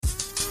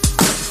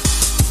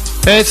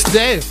Hey, it's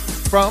Dave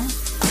from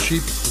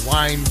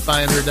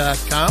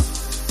CheapWineFinder.com,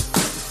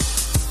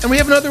 and we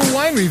have another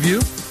wine review.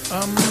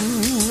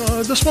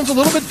 This one's a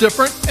little bit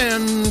different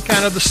and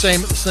kind of the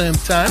same at the same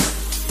time.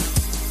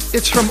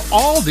 It's from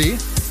Aldi,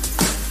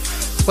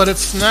 but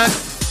it's not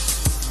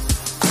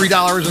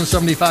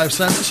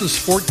 $3.75. This is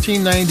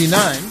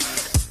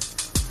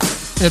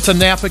 $14.99. It's a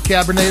Napa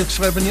Cabernet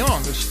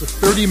Sauvignon. It's the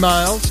 30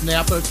 Miles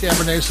Napa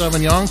Cabernet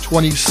Sauvignon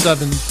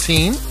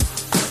 2017.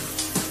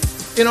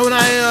 You know, when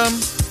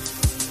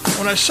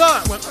I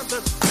saw it,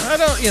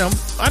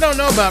 I don't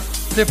know about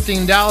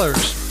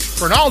 $15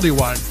 for an Aldi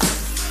wine.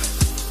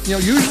 You know,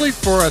 usually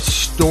for a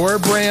store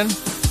brand,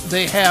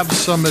 they have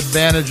some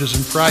advantages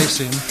in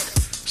pricing.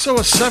 So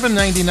a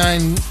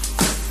 $7.99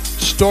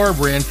 store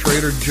brand,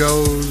 Trader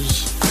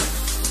Joe's,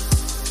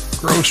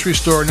 grocery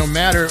store, no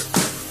matter,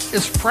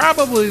 is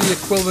probably the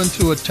equivalent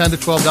to a $10 to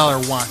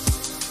 $12 wine,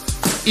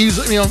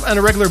 easily, you know, on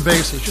a regular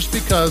basis, just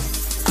because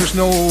there's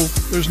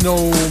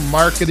no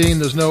marketing,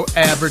 there's no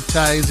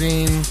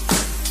advertising,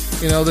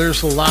 you know,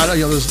 there's a lot of,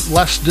 you know, there's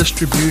less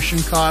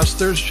distribution costs,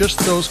 there's just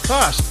those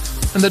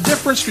costs. And the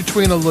difference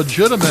between a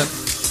legitimate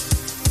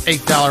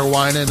 $8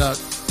 wine and a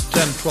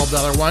 $10,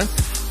 $12 wine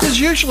is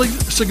usually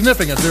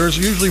significant. There's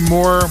usually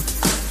more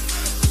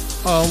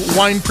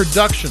wine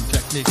production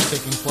techniques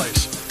taking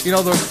place. You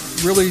know, the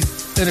really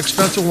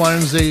inexpensive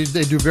wines, they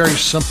do very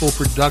simple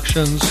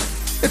productions.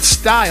 It's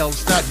style,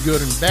 it's not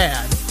good and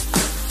bad.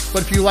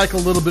 But if you like a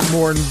little bit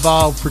more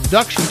involved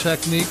production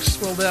techniques,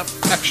 well, that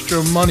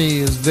extra money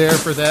is there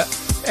for that.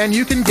 And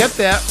you can get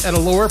that at a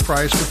lower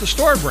price with the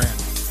store brand.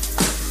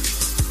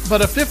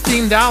 But a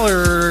 $15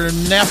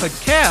 Napa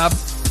Cab,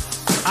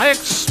 I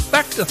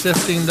expect a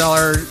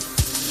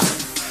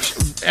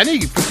any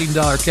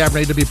 $15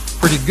 Cabernet to be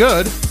pretty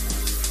good.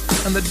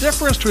 And the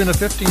difference between a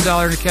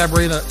 $15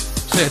 Cabernet and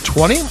say a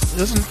 $20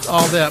 isn't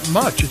all that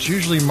much. It's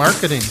usually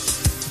marketing.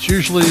 It's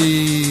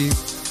usually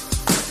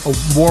a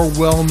more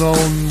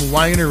well-known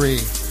winery.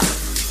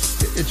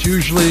 It's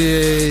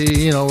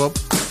usually a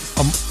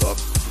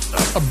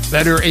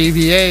better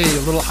AVA,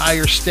 a little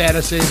higher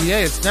status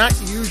AVA. It's not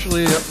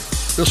usually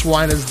this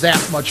wine is that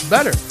much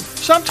better.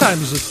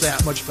 Sometimes it's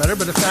that much better,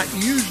 but it's not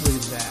usually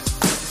that.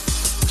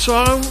 So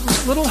I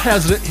was a little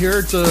hesitant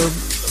here to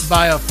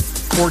buy a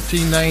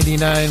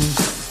 $14.99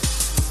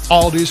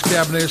 Aldi's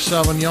Cabernet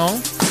Sauvignon,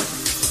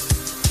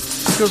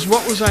 because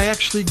what was I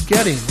actually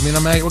getting? I mean,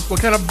 what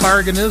kind of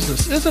bargain is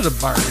this? Is it a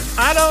bargain?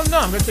 I don't know.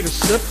 I'm going to take a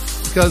sip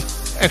because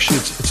actually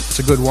it's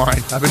a good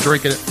wine. I've been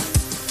drinking it.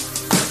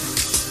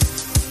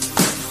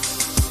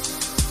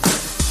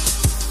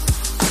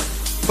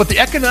 But the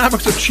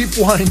economics of cheap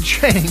wine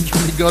change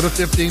when you go to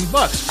 $15.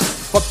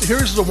 But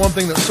here's the one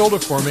thing that sold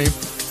it for me.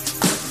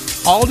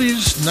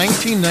 Aldi's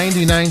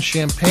 1999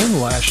 Champagne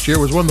last year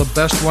was one of the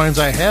best wines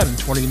I had in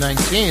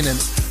 2019, and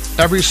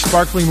every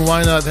sparkling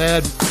wine I've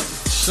had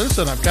since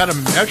then, I've got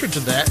them measured to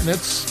that, and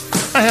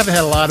I haven't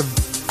had a lot of,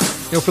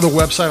 for the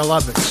website, a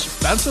lot of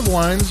expensive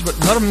wines, but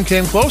none of them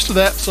came close to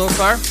that so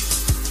far.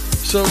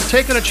 So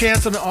taking a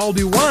chance on an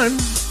Aldi wine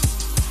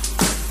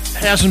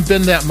hasn't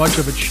been that much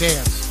of a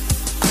chance.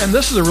 And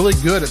this is a really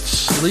good, it's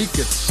sleek,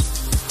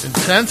 it's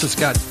intense, it's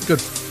got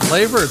good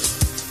flavor, it's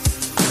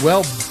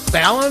well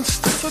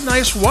balanced, it's a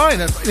nice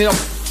wine. And,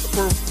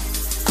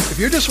 if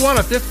you just want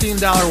a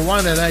 $15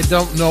 wine, and I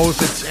don't know if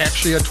it's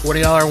actually a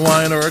 $20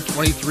 wine or a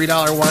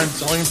 $23 wine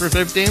selling for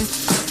 $15,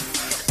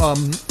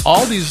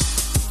 Aldi's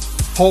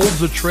holds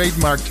the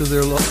trademark to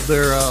their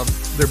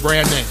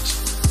brand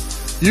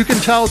names. You can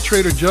tell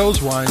Trader Joe's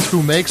Wines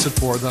who makes it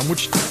for them,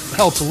 which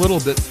helps a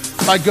little bit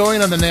by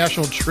going on the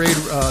National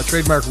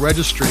Trademark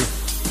Registry,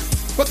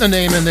 putting the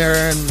name in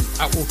there, and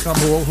out will come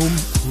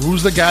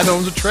who's the guy that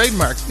owns the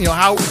trademark.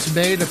 How it's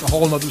made, it's a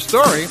whole other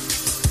story,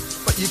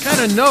 but you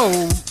kind of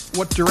know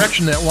what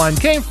direction that wine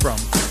came from.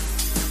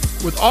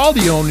 With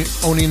Aldi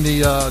owning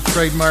the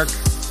trademark,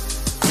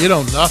 you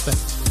know nothing.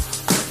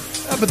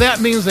 But that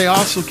means they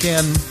also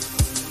can,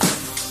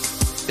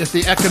 if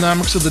the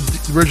economics of the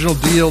original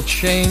deal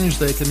change,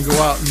 they can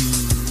go out and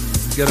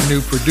get a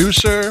new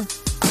producer.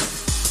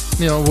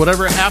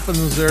 Whatever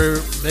happens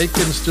there, they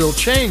can still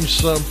change.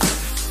 So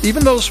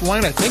even though this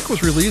wine, I think,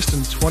 was released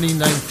in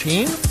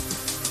 2019,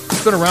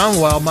 it's been around a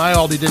while. My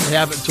Aldi didn't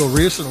have it until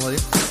recently.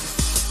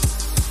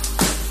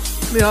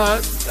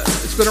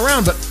 It's been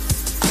around, but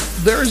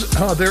there is a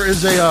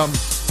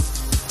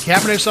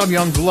Cabernet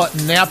Sauvignon Glut,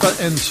 Napa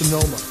and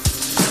Sonoma.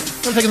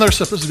 I'm going to take another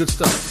sip. This is good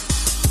stuff.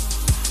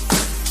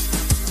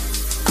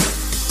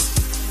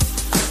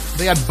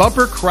 They had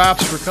bumper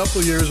crops for a couple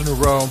of years in a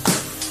row,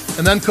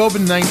 and then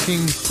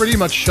COVID-19 pretty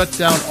much shut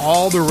down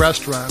all the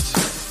restaurants,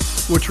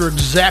 which were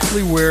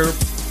exactly where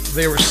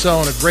they were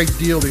selling a great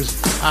deal of these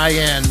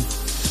high-end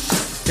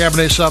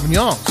Cabernet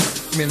Sauvignons.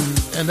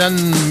 And then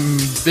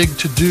big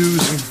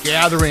to-dos and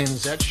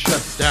gatherings, that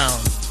shut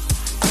down.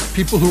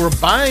 People who are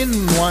buying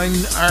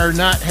wine are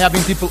not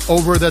having people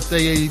over that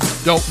they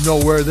don't know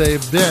where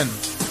they've been.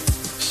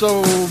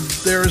 So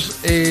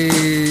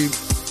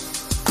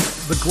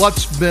the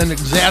glut's been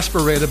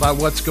exasperated by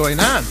what's going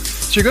on.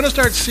 So you're going to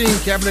start seeing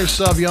Cabernet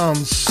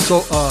Sauvignons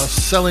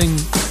selling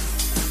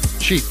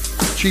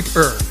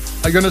cheaper.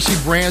 You're going to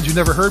see brands you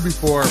never heard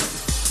before,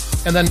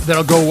 and then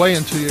that'll go away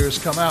in 2 years,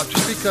 come out,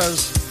 just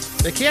because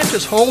they can't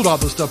just hold all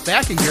this stuff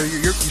back a year.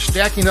 You're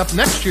stacking up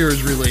next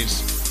year's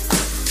release.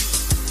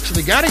 So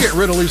they got to get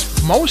rid of at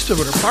least most of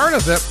it or part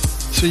of it.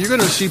 So you're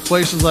going to see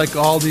places like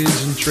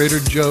Aldi's and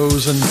Trader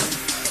Joe's and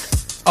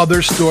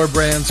other store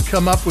brands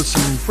come up with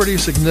some pretty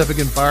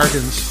significant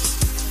bargains.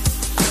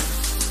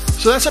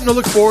 So that's something to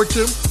look forward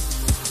to.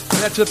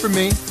 And that's it for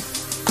me.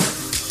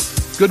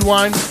 Good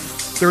wine,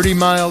 30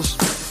 miles.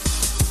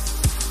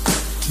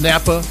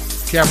 Napa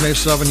Cabernet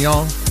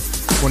Sauvignon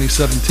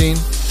 2017.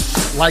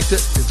 Liked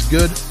it. It's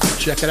good.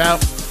 Check it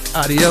out.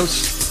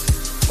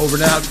 Adios. Over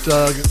and out.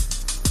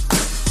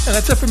 And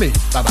that's it for me.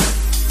 Bye-bye.